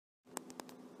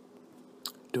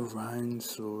Divine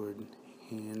Sword,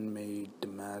 Handmade,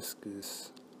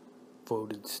 Damascus,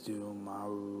 folded steel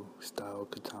Maru style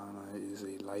katana is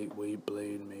a lightweight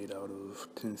blade made out of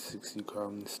 1060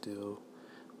 carbon steel,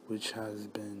 which has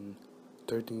been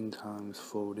 13 times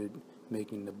folded,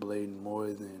 making the blade more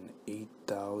than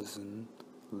 8,000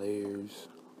 layers,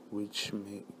 which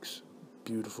makes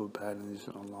beautiful patterns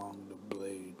along the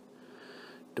blade.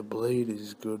 The blade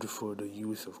is good for the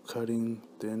use of cutting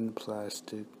thin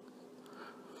plastic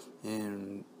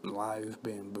and live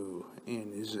bamboo,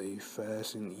 and is a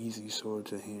fast and easy sword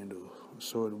to handle, a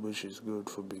sword which is good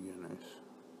for beginners.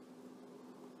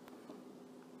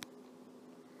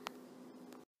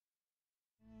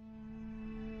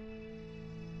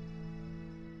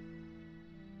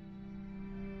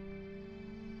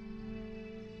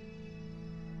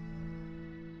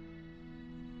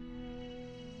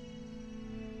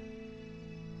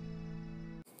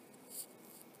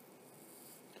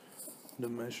 The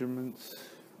measurements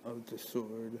of the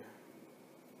sword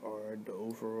are the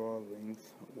overall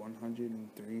length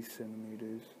 103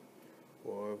 centimeters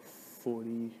or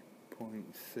 40.6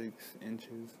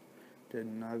 inches. The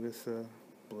Nagasa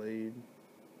blade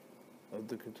of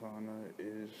the katana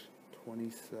is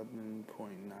 27.9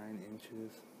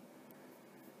 inches.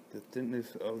 The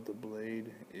thickness of the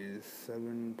blade is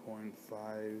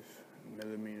 7.5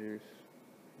 millimeters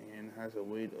and has a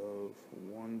weight of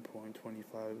 1.25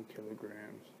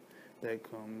 kilograms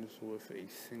that comes with a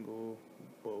single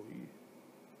bowie.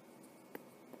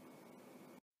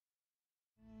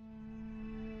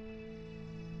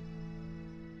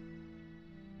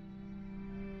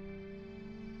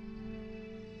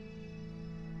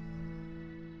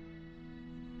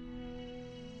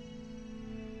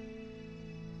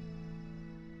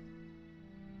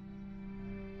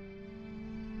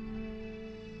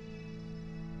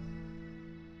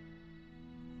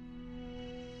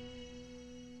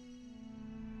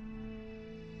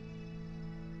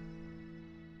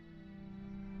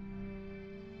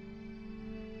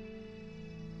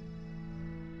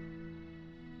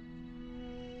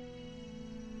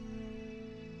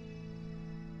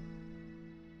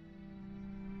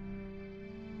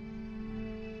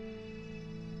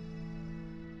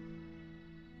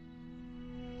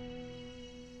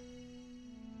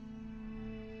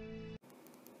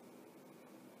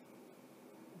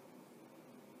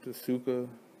 The suka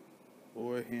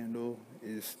or handle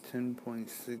is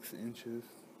 10.6 inches.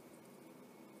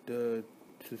 The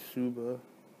tsuba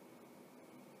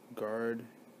guard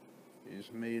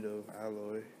is made of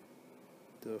alloy.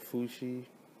 The fushi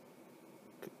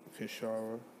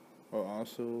kashara are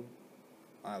also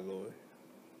alloy.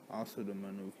 Also the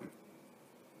manuki.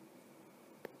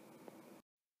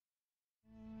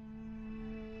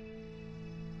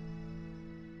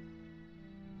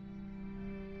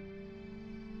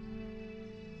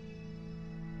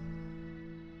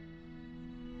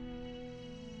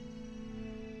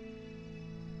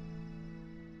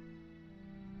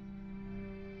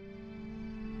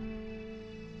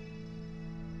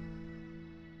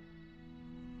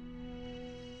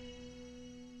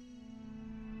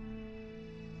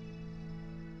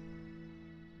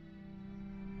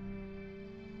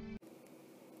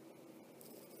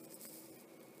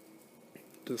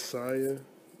 The saya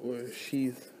or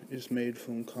sheath is made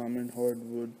from common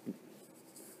hardwood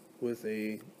with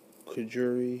a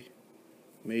kujuri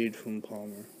made from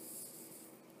palmer.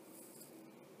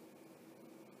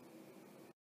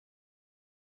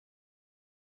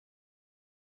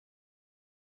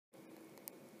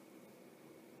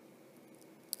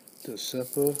 The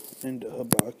seppa and the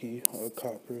habaki are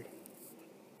copper.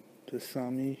 The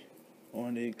sami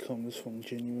on it comes from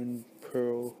genuine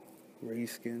pearl ray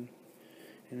skin,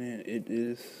 and then it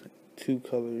is two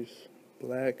colors,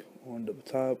 black on the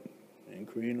top and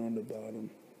green on the bottom,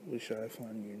 which I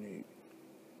find unique.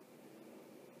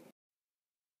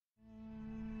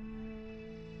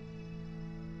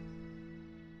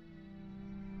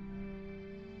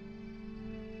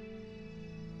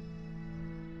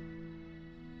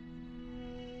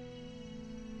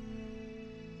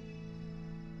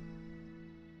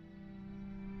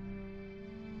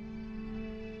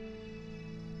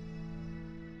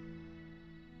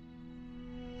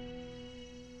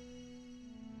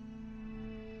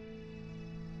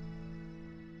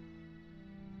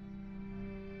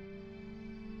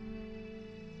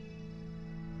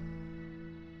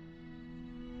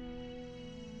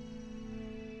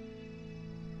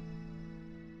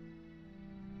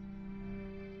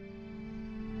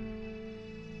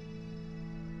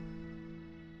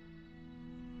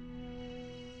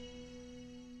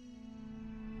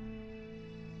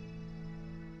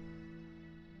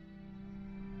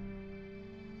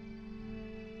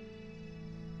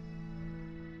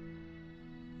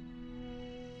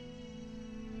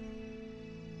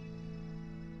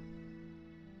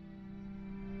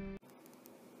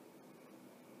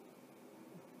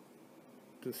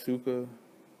 The Suka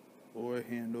oar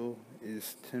handle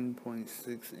is 10.6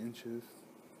 inches.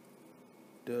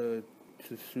 The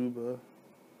Tsuba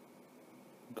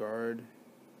guard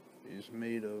is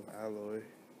made of alloy.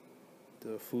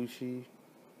 The Fushi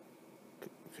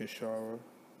Kashara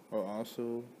are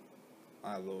also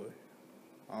alloy.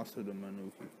 Also the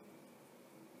Manuki.